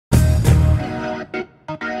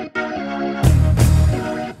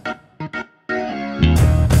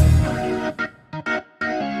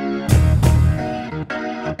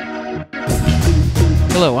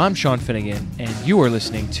Hello, I'm Sean Finnegan, and you are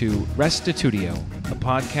listening to Restitutio, a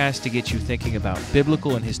podcast to get you thinking about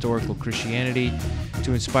biblical and historical Christianity,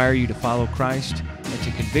 to inspire you to follow Christ, and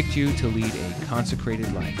to convict you to lead a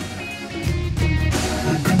consecrated life.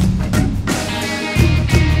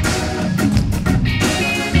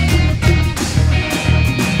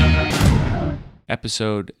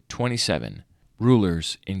 Episode 27,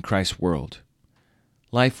 Rulers in Christ's World.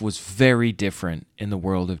 Life was very different in the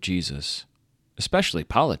world of Jesus, especially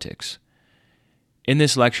politics. In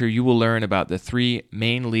this lecture, you will learn about the three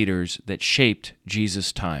main leaders that shaped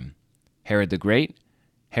Jesus' time: Herod the Great,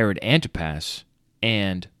 Herod Antipas,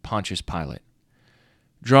 and Pontius Pilate.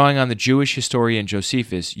 Drawing on the Jewish historian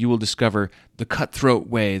Josephus, you will discover the cutthroat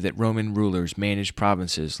way that Roman rulers managed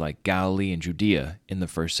provinces like Galilee and Judea in the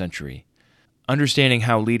first century. Understanding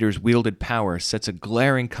how leaders wielded power sets a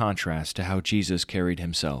glaring contrast to how Jesus carried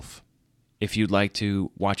himself. If you'd like to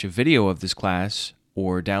watch a video of this class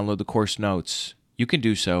or download the course notes, you can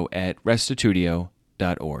do so at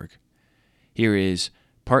restitutio.org. Here is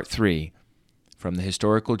Part 3 from the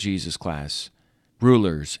Historical Jesus class,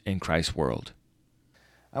 Rulers in Christ's World.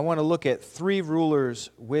 I want to look at three rulers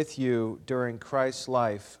with you during Christ's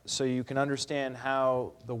life so you can understand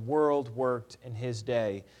how the world worked in his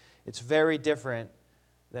day. It's very different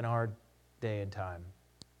than our day and time.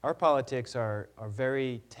 Our politics are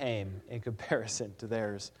very tame in comparison to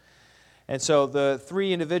theirs. And so the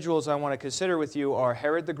three individuals I want to consider with you are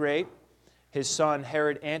Herod the Great, his son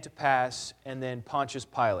Herod Antipas, and then Pontius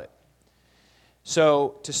Pilate.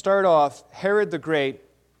 So to start off, Herod the Great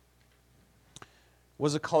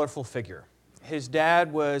was a colorful figure. His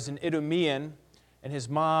dad was an Idumean and his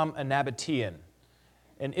mom a Nabatean.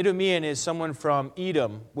 An Idumean is someone from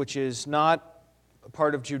Edom, which is not a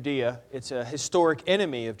part of Judea. It's a historic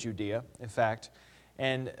enemy of Judea, in fact.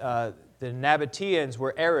 And the Nabateans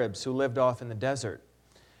were Arabs who lived off in the desert.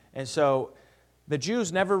 And so the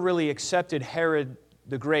Jews never really accepted Herod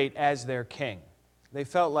the Great as their king. They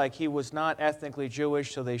felt like he was not ethnically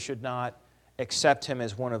Jewish, so they should not accept him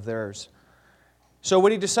as one of theirs. So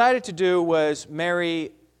what he decided to do was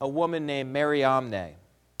marry a woman named Mariamne.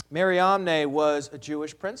 Mariamne was a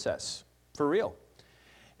Jewish princess, for real.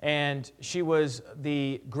 And she was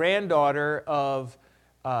the granddaughter of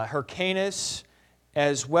Hyrcanus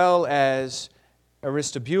as well as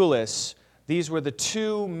Aristobulus. These were the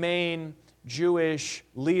two main Jewish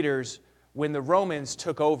leaders when the Romans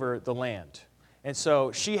took over the land. And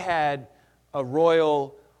so she had a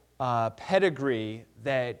royal pedigree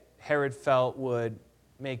that Herod felt would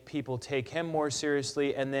make people take him more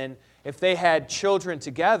seriously. And then if they had children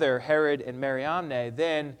together, Herod and Mariamne,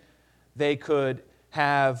 then they could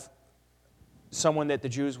have someone that the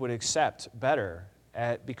Jews would accept better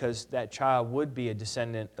because that child would be a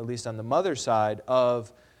descendant, at least on the mother's side,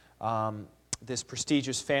 of this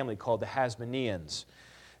prestigious family called the Hasmoneans.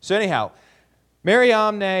 So anyhow,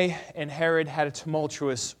 Mariamne and Herod had a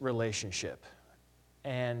tumultuous relationship.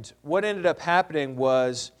 And what ended up happening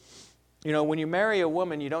was, you know, when you marry a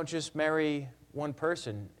woman, you don't just marry one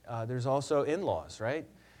person. There's also in-laws, right?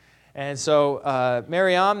 And so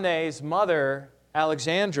Mariamne's mother,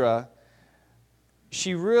 Alexandra,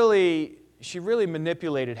 she really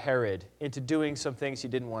manipulated Herod into doing some things he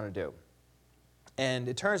didn't want to do. And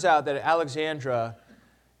it turns out that Alexandra,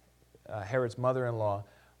 Herod's mother-in-law,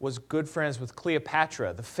 was good friends with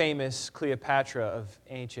Cleopatra, the famous Cleopatra of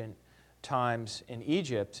ancient times in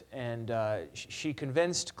Egypt. And she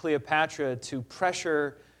convinced Cleopatra to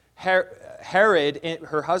pressure Herod,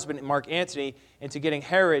 her husband, Mark Antony, into getting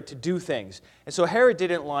Herod to do things. And so Herod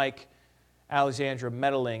didn't like Alexandra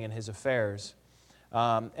meddling in his affairs.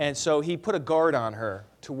 And so he put a guard on her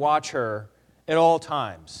to watch her at all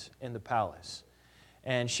times in the palace.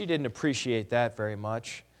 And she didn't appreciate that very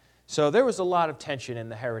much. So there was a lot of tension in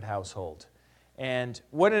the Herod household. And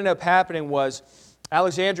what ended up happening was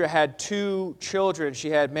Alexandra had two children. She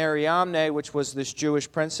had Mariamne, which was this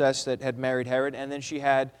Jewish princess that had married Herod, and then she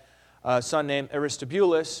had a son named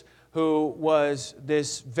Aristobulus, who was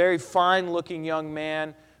this very fine-looking young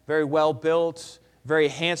man, very well-built, very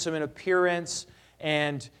handsome in appearance,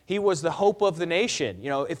 and he was the hope of the nation. You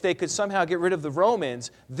know, if they could somehow get rid of the Romans,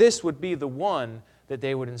 this would be the one that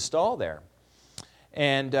they would install there.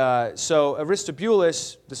 And so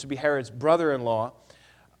Aristobulus, this would be Herod's brother-in-law,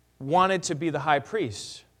 wanted to be the high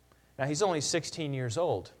priest. Now, he's only 16 years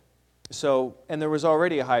old, and there was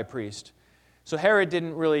already a high priest. So Herod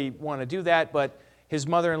didn't really want to do that, but his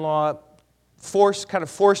mother-in-law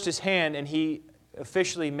forced his hand, and he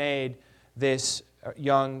officially made this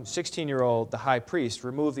young 16-year-old the high priest,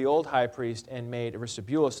 removed the old high priest, and made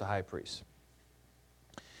Aristobulus the high priest.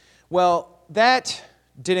 Well, that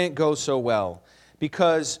didn't go so well,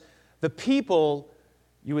 because the people,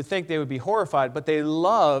 you would think they would be horrified, but they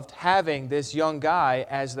loved having this young guy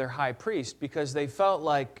as their high priest because they felt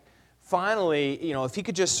like finally, if he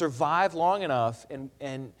could just survive long enough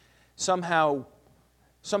and somehow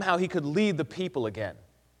he could lead the people again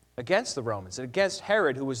against the Romans and against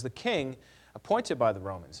Herod, who was the king appointed by the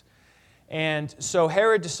Romans. And so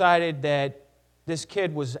Herod decided that this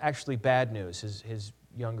kid was actually bad news, his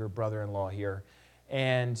younger brother-in-law here.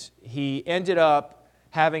 And he ended up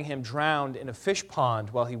having him drowned in a fish pond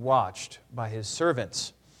while he watched by his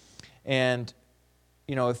servants. And,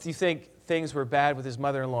 if you think things were bad with his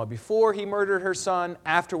mother-in-law before he murdered her son,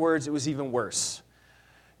 afterwards it was even worse.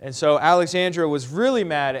 And so Alexandra was really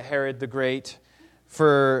mad at Herod the Great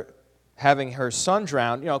for having her son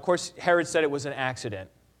drowned. Of course, Herod said it was an accident.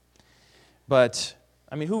 But,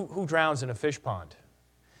 who drowns in a fish pond?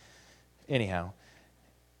 Anyhow.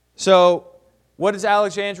 So, what does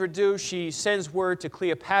Alexandra do? She sends word to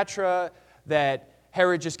Cleopatra that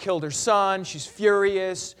Herod just killed her son. She's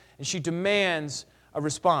furious, and she demands a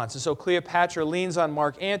response. And so Cleopatra leans on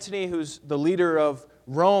Mark Antony, who's the leader of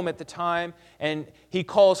Rome at the time, and he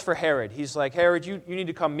calls for Herod. He's like, Herod, you need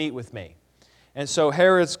to come meet with me. And so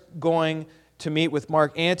Herod's going to meet with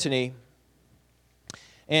Mark Antony,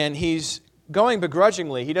 and he's going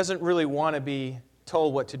begrudgingly. He doesn't really want to be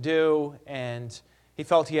told what to do, and he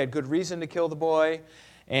felt he had good reason to kill the boy.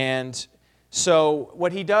 And so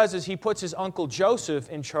what he does is he puts his uncle Joseph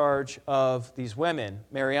in charge of these women,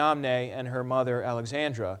 Mariamne and her mother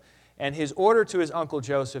Alexandra. And his order to his uncle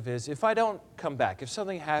Joseph is, if I don't come back, if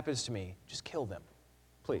something happens to me, just kill them,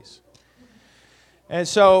 please. And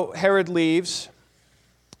so Herod leaves,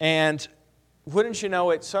 and wouldn't you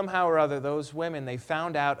know it, somehow or other, those women, they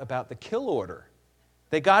found out about the kill order.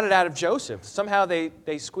 They got it out of Joseph. Somehow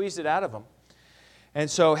they squeezed it out of him. And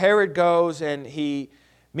so Herod goes and he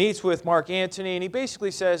meets with Mark Antony, and he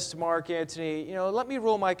basically says to Mark Antony, let me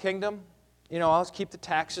rule my kingdom. I'll keep the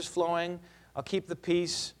taxes flowing. I'll keep the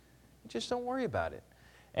peace. Just don't worry about it.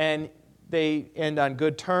 And they end on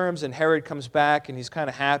good terms, and Herod comes back, and he's kind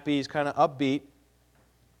of happy. He's kind of upbeat.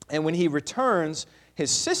 And when he returns,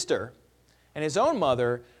 his sister and his own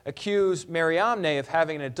mother accuse Mariamne of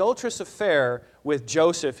having an adulterous affair with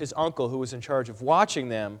Joseph, his uncle, who was in charge of watching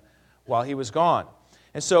them while he was gone.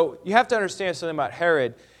 And so you have to understand something about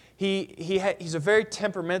Herod. He's a very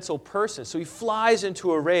temperamental person, so he flies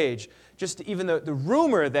into a rage. Just even the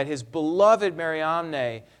rumor that his beloved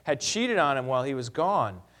Mariamne had cheated on him while he was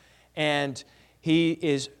gone. And he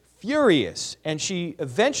is furious, and she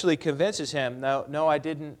eventually convinces him, no, I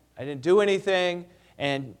didn't do anything,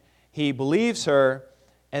 and he believes her,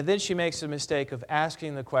 and then she makes the mistake of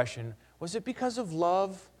asking the question, was it because of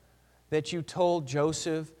love that you told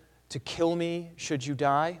Joseph to kill me should you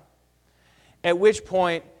die? At which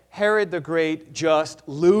point, Herod the Great just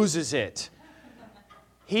loses it.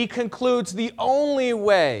 He concludes the only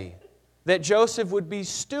way that Joseph would be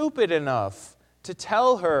stupid enough to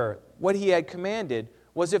tell her what he had commanded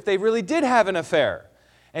was if they really did have an affair.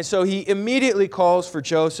 And so he immediately calls for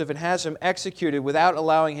Joseph and has him executed without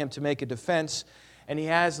allowing him to make a defense. And he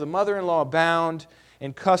has the mother-in-law bound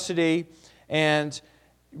in custody and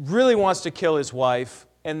really wants to kill his wife,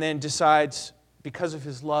 and then decides, because of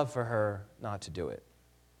his love for her, not to do it.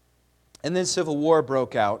 And then civil war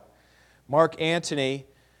broke out. Mark Antony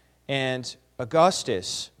and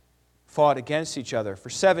Augustus fought against each other.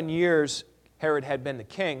 For 7 years, Herod had been the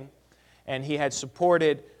king, and he had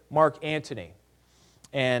supported Mark Antony.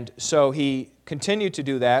 And so he continued to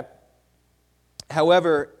do that.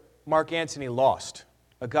 However, Mark Antony lost.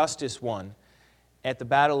 Augustus won at the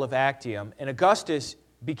Battle of Actium, and Augustus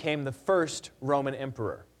became the first Roman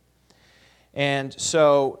emperor. And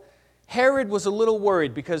so Herod was a little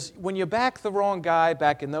worried because when you back the wrong guy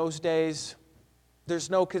back in those days,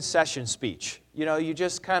 there's no concession speech. You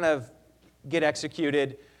just kind of get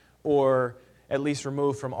executed or at least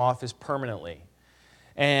removed from office permanently.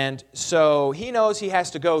 And so he knows he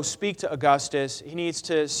has to go speak to Augustus. He needs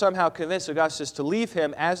to somehow convince Augustus to leave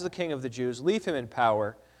him as the king of the Jews, leave him in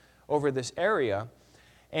power over this area.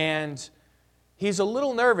 And he's a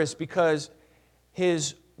little nervous because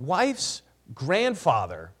his wife's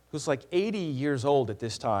grandfather, who's like 80 years old at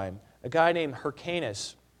this time, a guy named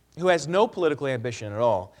Hyrcanus, who has no political ambition at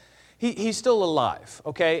all, he's still alive,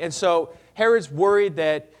 okay? And so Herod's worried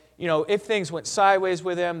that, if things went sideways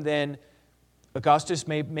with him, then Augustus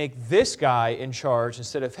may make this guy in charge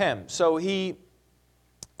instead of him. So he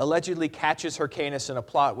allegedly catches Hyrcanus in a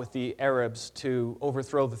plot with the Arabs to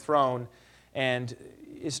overthrow the throne, and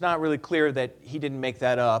it's not really clear that he didn't make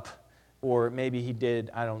that up, or maybe he did,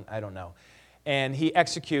 I don't know. And he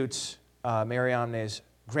executes Mariamne's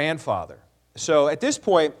grandfather. So at this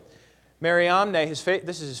point, Mariamne, this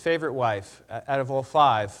is his favorite wife out of all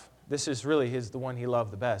five. This is really the one he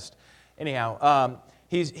loved the best. Anyhow,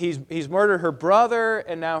 he's murdered her brother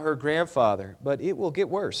and now her grandfather, but it will get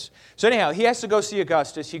worse. So anyhow, he has to go see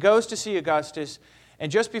Augustus. He goes to see Augustus,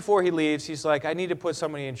 and just before he leaves, he's like, I need to put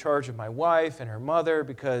somebody in charge of my wife and her mother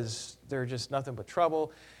because they're just nothing but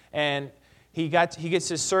trouble. And he gets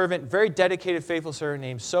his servant, very dedicated, faithful servant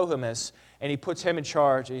named Sohemus, and he puts him in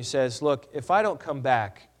charge, and he says, look, if I don't come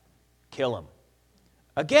back, kill him.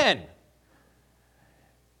 Again.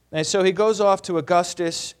 And so he goes off to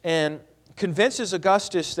Augustus and convinces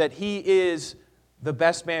Augustus that he is the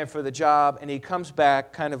best man for the job, and he comes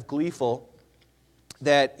back kind of gleeful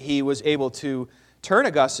that he was able to turn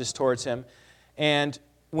Augustus towards him. And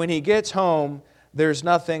when he gets home, there's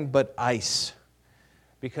nothing but ice.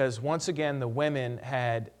 Because once again, the women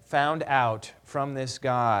had found out from this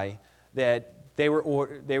guy that they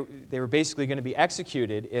were basically going to be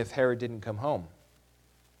executed if Herod didn't come home.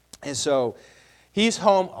 And so he's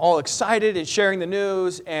home all excited and sharing the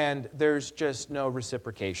news, and there's just no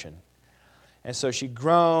reciprocation. And so she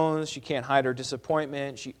groans, she can't hide her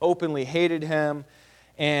disappointment, she openly hated him,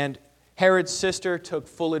 and Herod's sister took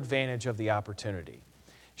full advantage of the opportunity.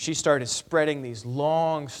 She started spreading these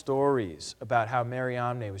long stories about how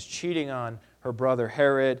Mariamne was cheating on her brother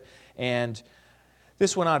Herod, and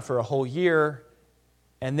this went on for a whole year,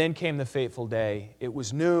 and then came the fateful day. It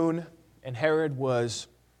was noon, and Herod was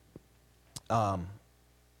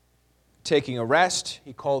taking a rest.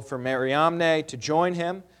 He called for Mariamne to join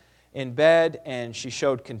him in bed, and she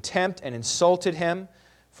showed contempt and insulted him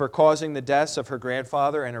for causing the deaths of her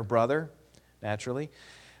grandfather and her brother, naturally.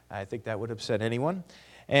 I think that would upset anyone.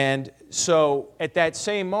 And so at that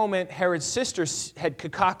same moment, Herod's sister had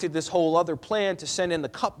concocted this whole other plan to send in the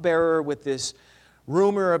cupbearer with this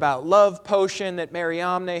rumor about love potion that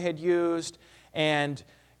Mariamne had used, and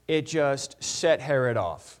it just set Herod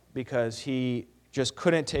off because he just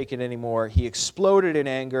couldn't take it anymore. He exploded in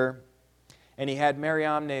anger, and he had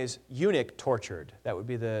Mariamne's eunuch tortured. That would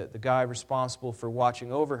be the guy responsible for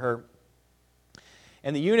watching over her.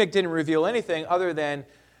 And the eunuch didn't reveal anything other than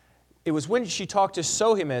it was when she talked to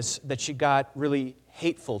Sohemus that she got really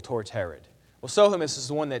hateful towards Herod. Well, Sohemus is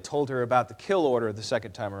the one that told her about the kill order the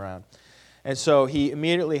second time around. And so he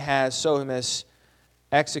immediately has Sohemus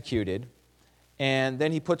executed. And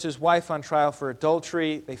then he puts his wife on trial for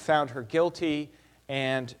adultery. They found her guilty,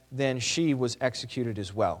 and then she was executed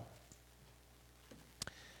as well.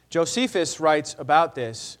 Josephus writes about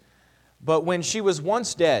this, but when she was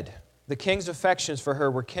once dead, the king's affections for her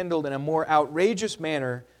were kindled in a more outrageous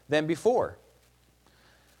manner than before,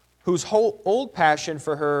 whose whole old passion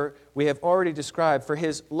for her we have already described, for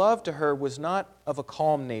his love to her was not of a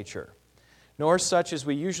calm nature, nor such as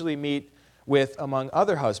we usually meet with among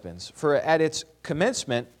other husbands. For at its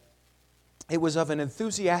commencement, it was of an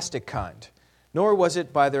enthusiastic kind, nor was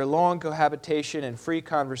it by their long cohabitation and free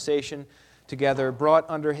conversation together brought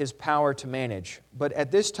under his power to manage. But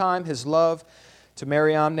at this time his love to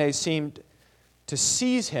Mariamne seemed to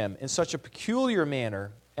seize him in such a peculiar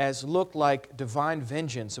manner as looked like divine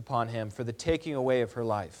vengeance upon him for the taking away of her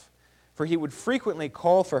life. For he would frequently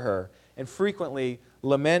call for her and frequently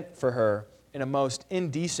lament for her in a most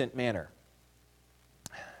indecent manner.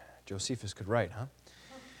 Josephus could write, huh?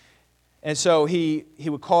 And so he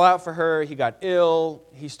would call out for her. He got ill.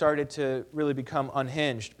 He started to really become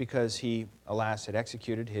unhinged because he, alas, had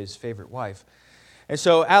executed his favorite wife. And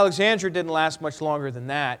so Alexandra didn't last much longer than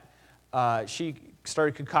that. She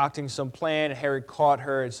started concocting some plan, and Herod caught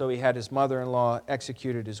her, and so he had his mother-in-law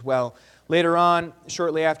executed as well. Later on,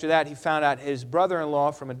 shortly after that, he found out his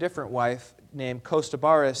brother-in-law from a different wife named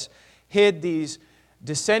Costobarus hid these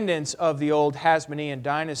descendants of the old Hasmonean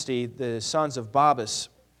dynasty, the sons of Babus,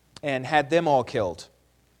 and had them all killed.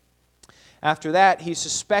 After that, he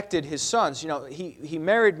suspected his sons. You know, he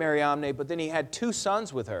married Mariamne, but then he had 2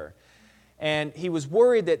 sons with her. And he was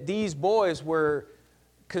worried that these boys were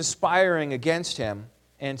conspiring against him,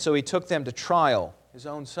 and so he took them to trial, his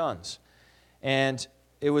own sons. And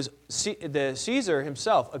it was the Caesar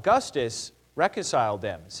himself, Augustus, reconciled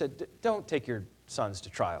them. Said, don't take your sons to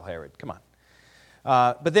trial, Herod. Come on.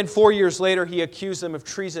 But then 4 years later, he accused them of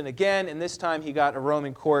treason again, and this time he got a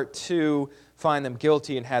Roman court to find them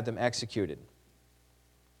guilty and had them executed.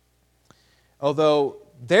 Although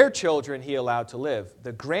their children he allowed to live,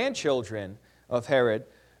 the grandchildren of Herod,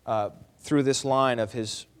 through this line of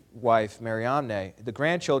his wife Mariamne, the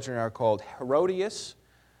grandchildren are called Herodias,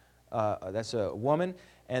 that's a woman,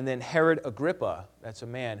 and then Herod Agrippa, that's a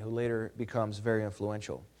man who later becomes very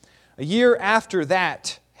influential. A year after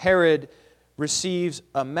that, Herod receives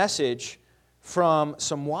a message from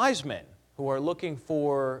some wise men who are looking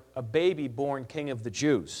for a baby born king of the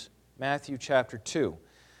Jews. Matthew chapter 2.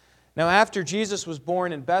 Now after Jesus was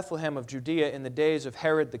born in Bethlehem of Judea in the days of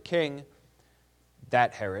Herod the king,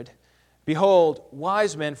 that Herod, behold,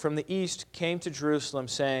 wise men from the east came to Jerusalem,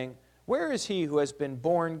 saying, Where is he who has been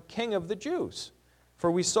born king of the Jews? For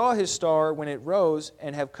we saw his star when it rose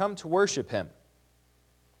and have come to worship him.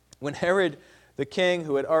 When Herod the king,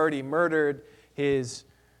 who had already murdered his,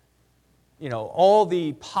 all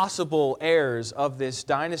the possible heirs of this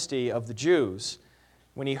dynasty of the Jews,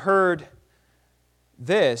 when he heard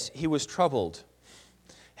this, he was troubled,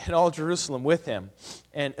 and all Jerusalem with him.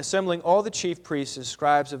 And assembling all the chief priests and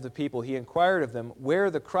scribes of the people, he inquired of them where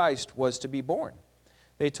the Christ was to be born.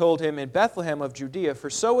 They told him, In Bethlehem of Judea, for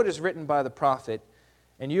so it is written by the prophet,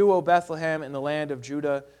 And you, O Bethlehem, in the land of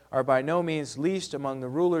Judah, are by no means least among the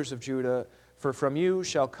rulers of Judah, for from you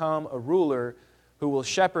shall come a ruler who will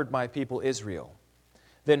shepherd my people Israel.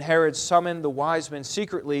 Then Herod summoned the wise men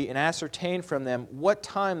secretly and ascertained from them what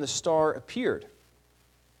time the star appeared.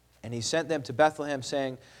 And he sent them to Bethlehem,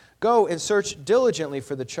 saying, Go and search diligently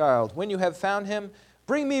for the child. When you have found him,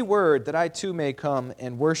 bring me word that I too may come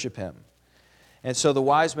and worship him. And so the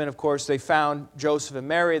wise men, of course, they found Joseph and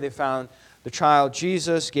Mary. They found the child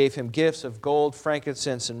Jesus, gave him gifts of gold,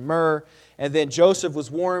 frankincense, and myrrh. And then Joseph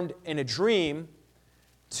was warned in a dream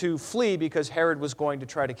to flee because Herod was going to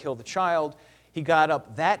try to kill the child. He got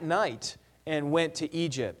up that night and went to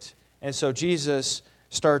Egypt. And so Jesus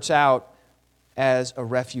starts out as a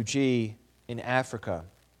refugee in Africa.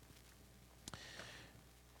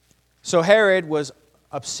 So Herod was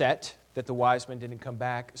upset that the wise men didn't come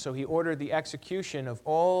back, so he ordered the execution of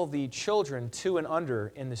all the children 2 and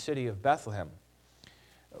under in the city of Bethlehem.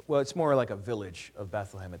 Well, it's more like a village of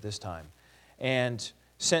Bethlehem at this time, and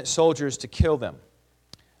sent soldiers to kill them.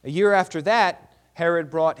 A year after that, Herod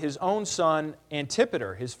brought his own son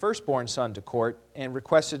Antipater, his firstborn son, to court and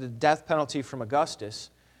requested a death penalty from Augustus,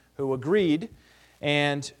 who agreed.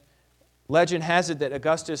 And legend has it that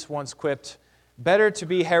Augustus once quipped, Better to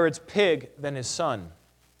be Herod's pig than his son.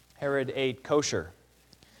 Herod ate kosher.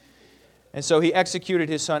 And so he executed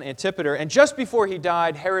his son Antipater. And just before he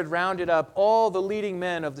died, Herod rounded up all the leading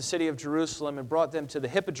men of the city of Jerusalem and brought them to the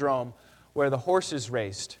hippodrome where the horses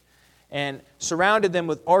raced, and surrounded them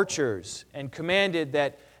with archers, and commanded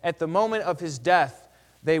that at the moment of his death,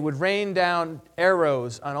 they would rain down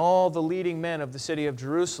arrows on all the leading men of the city of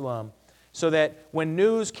Jerusalem, so that when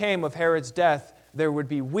news came of Herod's death, there would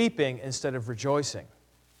be weeping instead of rejoicing.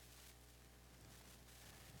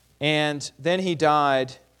 And then he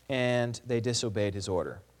died, and they disobeyed his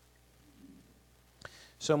order.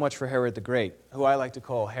 So much for Herod the Great, who I like to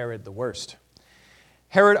call Herod the Worst.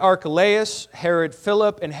 Herod Archelaus, Herod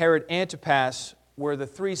Philip, and Herod Antipas were the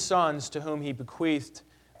 3 sons to whom he bequeathed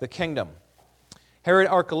the kingdom. Herod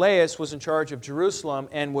Archelaus was in charge of Jerusalem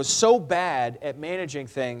and was so bad at managing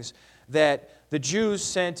things that the Jews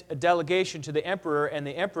sent a delegation to the emperor, and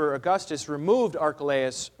the emperor Augustus removed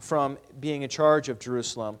Archelaus from being in charge of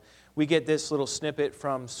Jerusalem. We get this little snippet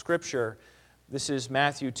from Scripture. This is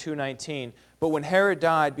Matthew 2:19. But when Herod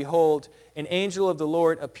died, behold, an angel of the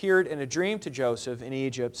Lord appeared in a dream to Joseph in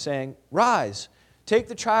Egypt, saying, Rise, take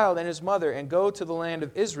the child and his mother, and go to the land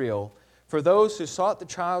of Israel, for those who sought the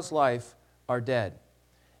child's life are dead.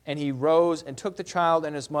 And he rose and took the child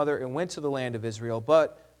and his mother and went to the land of Israel.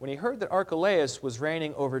 But when he heard that Archelaus was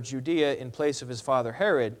reigning over Judea in place of his father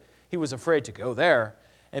Herod, he was afraid to go there.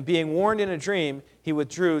 And being warned in a dream, he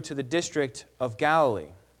withdrew to the district of Galilee.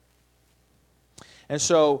 And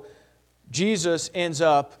so Jesus ends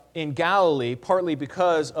up in Galilee, partly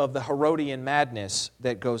because of the Herodian madness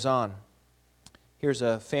that goes on. Here's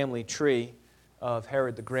a family tree of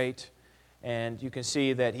Herod the Great. And you can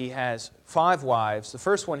see that he has 5 wives. The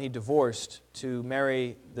first one he divorced to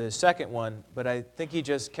marry the second one, but I think he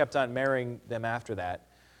just kept on marrying them after that.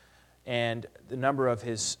 And the number of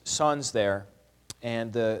his sons there,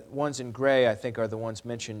 and the ones in gray, I think, are the ones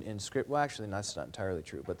mentioned in Scripture. Well, actually, that's not entirely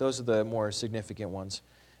true, but those are the more significant ones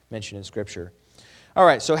mentioned in Scripture. All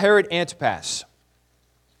right, so Herod Antipas.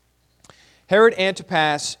 Herod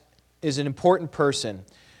Antipas is an important person.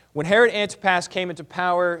 When Herod Antipas came into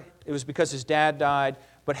power, it was because his dad died,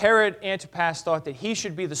 but Herod Antipas thought that he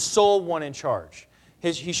should be the sole one in charge.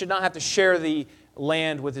 He should not have to share the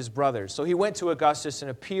land with his brothers. So he went to Augustus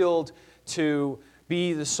and appealed to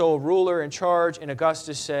be the sole ruler in charge, and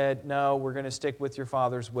Augustus said, no, we're going to stick with your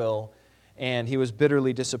father's will, and he was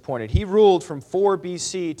bitterly disappointed. He ruled from 4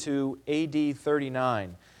 BC to AD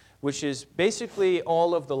 39, which is basically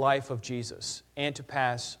all of the life of Jesus.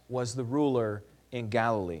 Antipas was the ruler in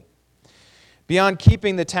Galilee. Beyond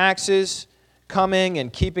keeping the taxes coming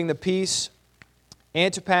and keeping the peace,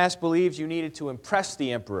 Antipas believed you needed to impress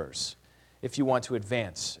the emperors if you want to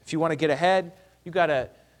advance. If you want to get ahead, you got to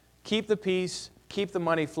keep the peace, keep the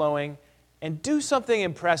money flowing, and do something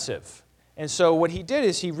impressive. And so what he did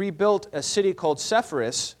is he rebuilt a city called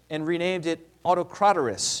Sepphoris and renamed it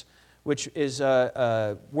Autocratorus, which is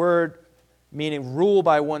a word meaning rule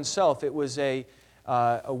by oneself. It was a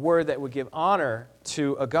word that would give honor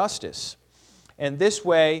to Augustus. And this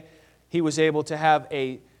way, he was able to have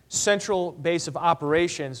a central base of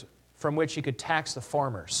operations from which he could tax the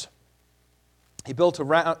farmers. He built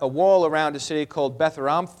a wall around a city called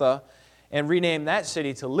Betharampha and renamed that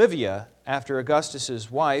city to Livia after Augustus's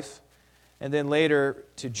wife, and then later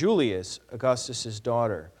to Julius, Augustus's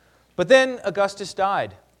daughter. But then Augustus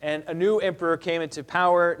died, and a new emperor came into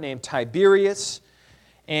power named Tiberius,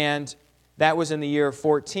 and that was in the year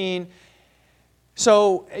 14.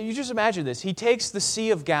 So you just imagine this. He takes the Sea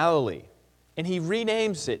of Galilee, and he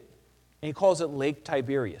renames it, and he calls it Lake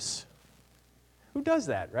Tiberias. Who does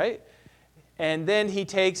that, right? And then he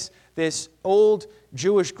takes this old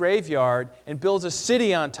Jewish graveyard and builds a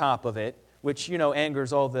city on top of it, which,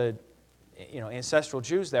 angers all the, ancestral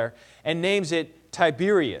Jews there, and names it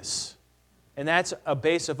Tiberias. And that's a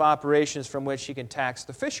base of operations from which he can tax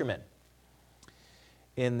the fishermen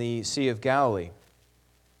in the Sea of Galilee.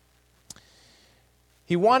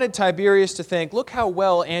 He wanted Tiberius to think, look how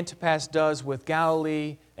well Antipas does with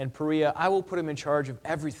Galilee and Perea. I will put him in charge of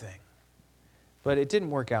everything. But it didn't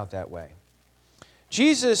work out that way.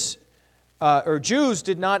 Jews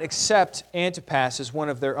did not accept Antipas as one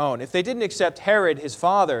of their own. If they didn't accept Herod, his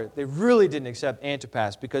father, they really didn't accept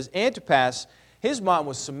Antipas because Antipas, his mom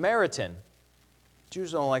was Samaritan.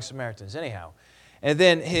 Jews don't like Samaritans anyhow. And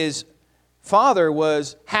then his father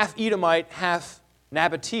was half Edomite, half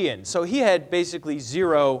Nabatean. So he had basically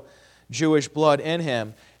zero Jewish blood in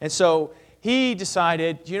him. And so he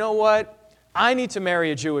decided, you know what? I need to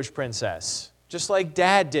marry a Jewish princess, just like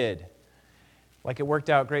Dad did. Like it worked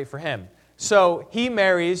out great for him. So he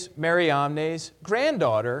marries Mariamne's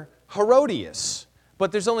granddaughter, Herodias.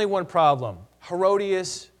 But there's only one problem.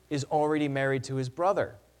 Herodias is already married to his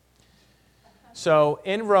brother. So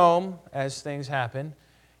in Rome, as things happen,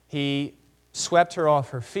 he swept her off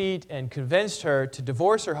her feet and convinced her to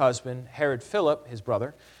divorce her husband, Herod Philip, his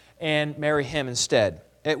brother, and marry him instead.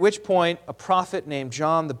 At which point, a prophet named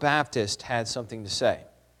John the Baptist had something to say.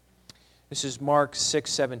 This is Mark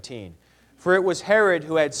 6:17. For it was Herod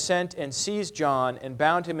who had sent and seized John and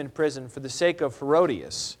bound him in prison for the sake of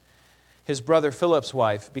Herodias, his brother Philip's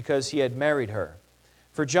wife, because he had married her.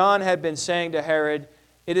 For John had been saying to Herod,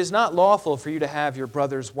 it is not lawful for you to have your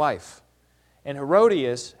brother's wife. And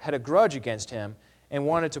Herodias had a grudge against him and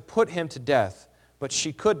wanted to put him to death, but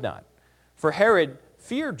she could not. For Herod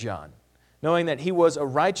feared John, knowing that he was a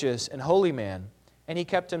righteous and holy man, and he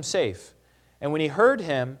kept him safe. And when he heard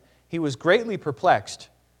him, he was greatly perplexed,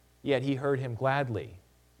 yet he heard him gladly.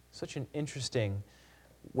 Such an interesting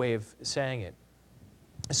way of saying it.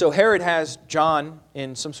 So Herod has John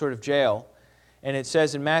in some sort of jail, and it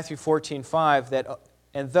says in Matthew 14:5 that,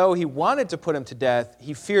 and though he wanted to put him to death,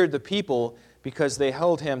 he feared the people because they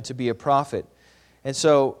held him to be a prophet. And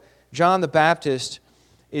so John the Baptist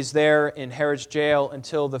is there in Herod's jail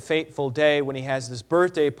until the fateful day when he has this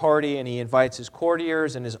birthday party and he invites his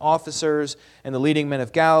courtiers and his officers and the leading men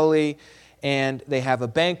of Galilee, and they have a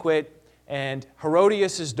banquet, and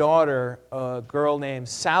Herodias' daughter, a girl named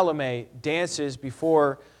Salome, dances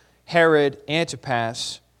before Herod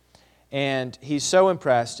Antipas, and he's so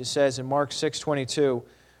impressed. It says in Mark 6:22,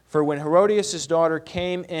 for when Herodias' daughter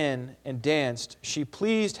came in and danced, she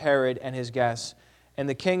pleased Herod and his guests, and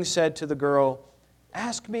the king said to the girl,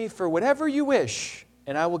 ask me for whatever you wish,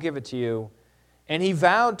 and I will give it to you. And he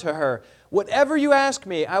vowed to her, whatever you ask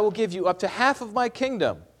me, I will give you up to half of my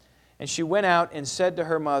kingdom. And she went out and said to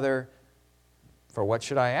her mother, for what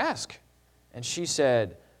should I ask? And she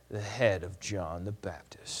said, the head of John the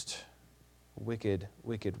Baptist. Wicked,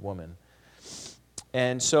 wicked woman.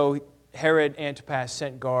 And so Herod Antipas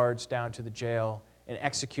sent guards down to the jail and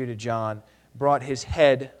executed John, brought his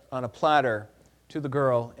head on a platter to the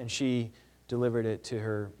girl, and she delivered it to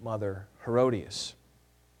her mother, Herodias.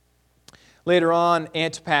 Later on,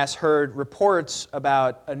 Antipas heard reports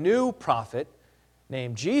about a new prophet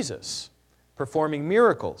named Jesus performing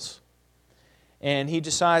miracles. And he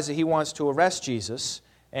decides that he wants to arrest Jesus.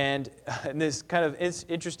 And in this kind of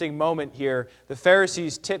interesting moment here, the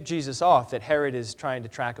Pharisees tip Jesus off that Herod is trying to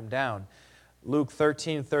track him down. Luke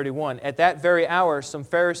 13:31. At that very hour, some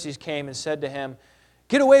Pharisees came and said to him,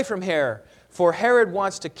 get away from here, for Herod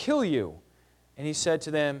wants to kill you. And he said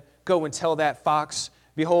to them, go and tell that fox,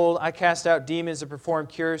 behold, I cast out demons and perform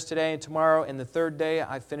cures today and tomorrow, and the third day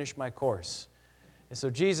I finish my course. And so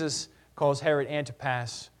Jesus calls Herod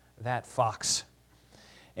Antipas that fox.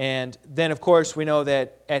 And then, of course, we know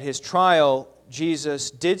that at his trial, Jesus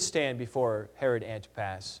did stand before Herod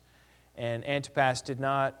Antipas, and Antipas did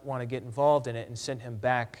not want to get involved in it and sent him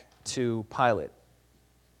back to Pilate.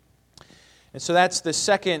 And so that's the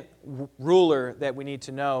second ruler that we need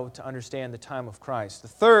to know to understand the time of Christ. The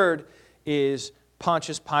third is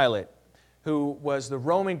Pontius Pilate, who was the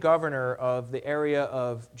Roman governor of the area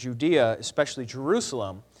of Judea, especially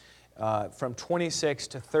Jerusalem, from 26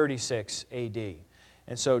 to 36 AD.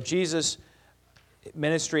 And so Jesus'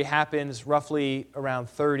 ministry happens roughly around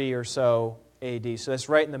 30 or so AD. So that's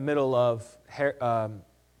right in the middle of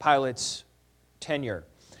Pilate's tenure.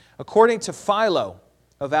 According to Philo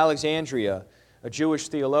of Alexandria, a Jewish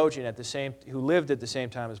theologian who lived at the same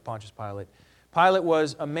time as Pontius Pilate, Pilate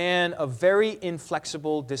was a man of very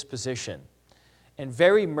inflexible disposition and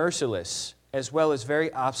very merciless, as well as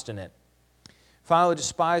very obstinate. Philo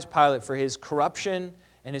despised Pilate for his corruption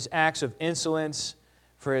and his acts of insolence,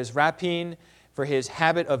 for his rapine, for his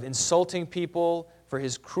habit of insulting people, for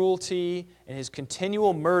his cruelty, and his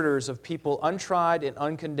continual murders of people untried and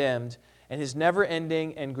uncondemned, and his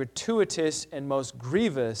never-ending and gratuitous and most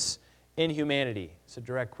grievous inhumanity. It's a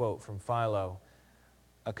direct quote from Philo,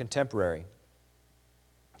 a contemporary.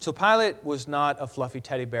 So Pilate was not a fluffy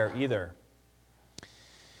teddy bear either.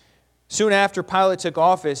 Soon after Pilate took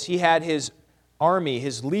office, he had his army,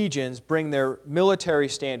 his legions, bring their military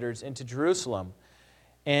standards into Jerusalem.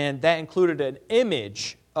 And that included an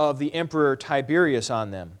image of the Emperor Tiberius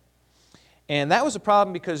on them. And that was a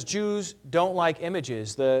problem because Jews don't like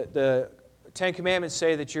images. The Ten Commandments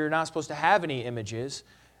say that you're not supposed to have any images.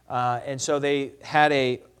 And so they had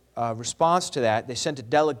a response to that. They sent a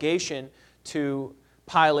delegation to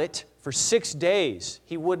Pilate for 6 days.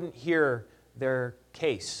 He wouldn't hear their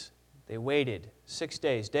case. They waited 6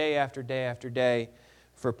 days, day after day after day,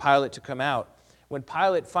 for Pilate to come out. When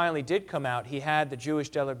Pilate finally did come out, he had the Jewish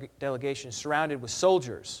delegation surrounded with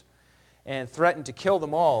soldiers and threatened to kill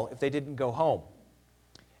them all if they didn't go home.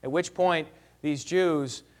 At which point, these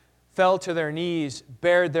Jews fell to their knees,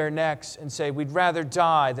 bared their necks, and said, "We'd rather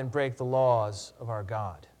die than break the laws of our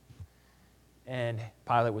God." And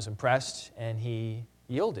Pilate was impressed, and he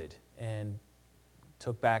yielded and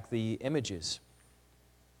took back the images.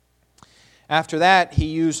 After that, he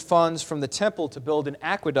used funds from the temple to build an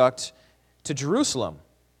aqueduct to Jerusalem.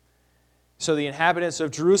 So the inhabitants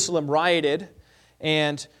of Jerusalem rioted,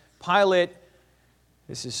 and Pilate,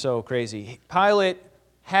 this is so crazy, Pilate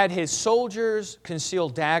had his soldiers conceal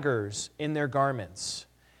daggers in their garments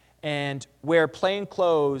and wear plain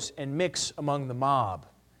clothes and mix among the mob.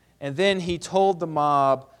 And then he told the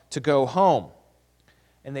mob to go home.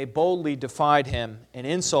 And they boldly defied him and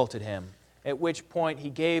insulted him, at which point he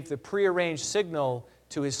gave the prearranged signal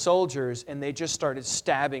to his soldiers, and they just started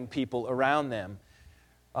stabbing people around them,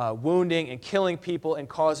 wounding and killing people and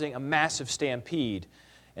causing a massive stampede.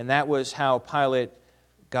 And that was how Pilate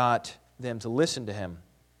got them to listen to him.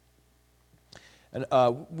 And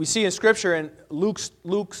we see in Scripture, in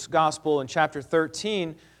Luke's Gospel in chapter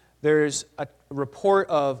 13, there's a report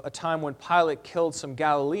of a time when Pilate killed some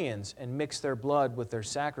Galileans and mixed their blood with their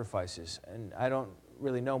sacrifices. And I don't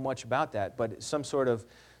really know much about that, but it's some sort of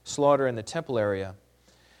slaughter in the temple area.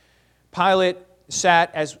 Pilate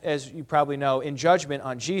sat, as you probably know, in judgment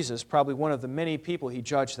on Jesus, probably one of the many people he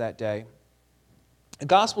judged that day. The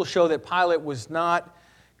Gospels show that Pilate was not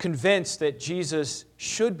convinced that Jesus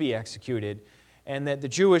should be executed, and that the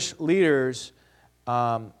Jewish leaders,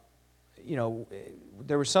 there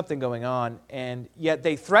was something going on, and yet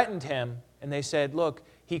they threatened him, and they said, "Look,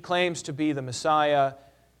 he claims to be the Messiah.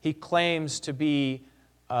 He claims to be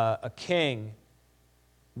a king.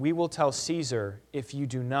 We will tell Caesar if you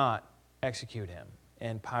do not execute him."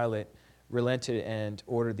 And Pilate relented and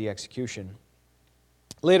ordered the execution.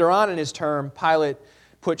 Later on in his term, Pilate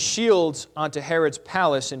put shields onto Herod's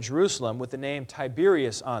palace in Jerusalem with the name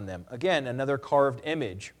Tiberius on them. Again, another carved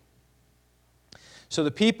image. So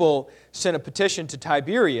the people sent a petition to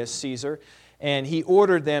Tiberius, Caesar, and he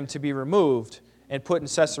ordered them to be removed and put in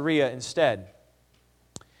Caesarea instead.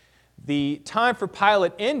 The time for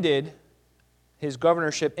Pilate ended, his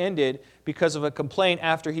governorship ended, because of a complaint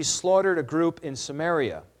after he slaughtered a group in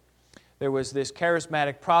Samaria. There was this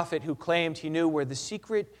charismatic prophet who claimed he knew where the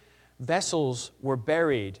secret vessels were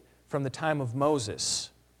buried from the time of Moses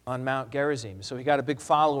on Mount Gerizim. So he got a big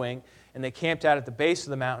following, and they camped out at the base of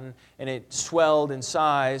the mountain, and it swelled in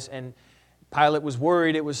size, and Pilate was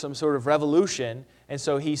worried it was some sort of revolution, and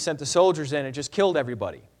so he sent the soldiers in and just killed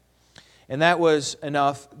everybody. And that was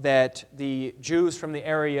enough that the Jews from the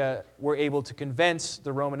area were able to convince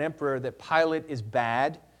the Roman emperor that Pilate is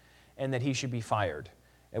bad and that he should be fired,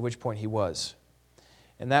 at which point he was.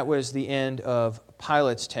 And that was the end of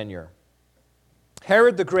Pilate's tenure.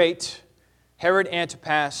 Herod the Great, Herod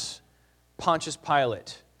Antipas, Pontius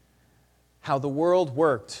Pilate, how the world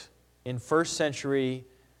worked in first century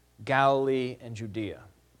Galilee and Judea.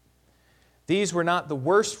 These were not the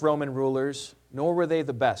worst Roman rulers, nor were they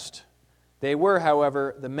the best. They were,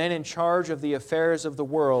 however, the men in charge of the affairs of the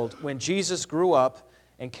world when Jesus grew up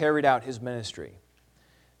and carried out his ministry.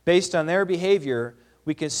 Based on their behavior,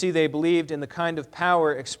 we can see they believed in the kind of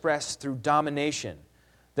power expressed through domination,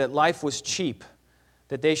 that life was cheap,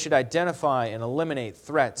 that they should identify and eliminate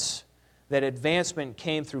threats, that advancement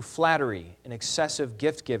came through flattery and excessive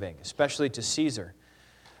gift-giving, especially to Caesar,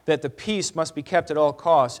 that the peace must be kept at all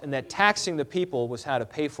costs, and that taxing the people was how to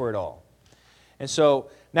pay for it all. And so,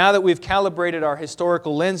 now that we've calibrated our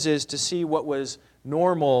historical lenses to see what was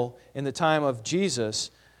normal in the time of Jesus,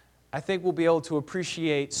 I think we'll be able to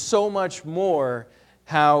appreciate so much more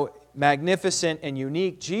how magnificent and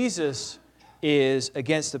unique Jesus is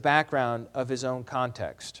against the background of his own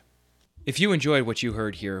context. If you enjoyed what you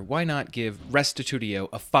heard here, why not give Restitutio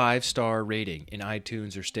a 5-star rating in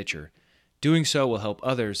iTunes or Stitcher? Doing so will help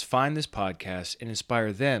others find this podcast and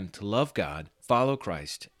inspire them to love God, follow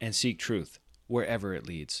Christ, and seek truth wherever it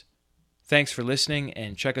leads. Thanks for listening,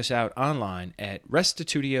 and check us out online at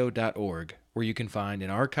restitutio.org, where you can find an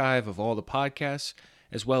archive of all the podcasts,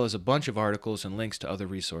 as well as a bunch of articles and links to other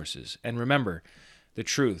resources. And remember, the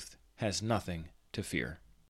truth has nothing to fear.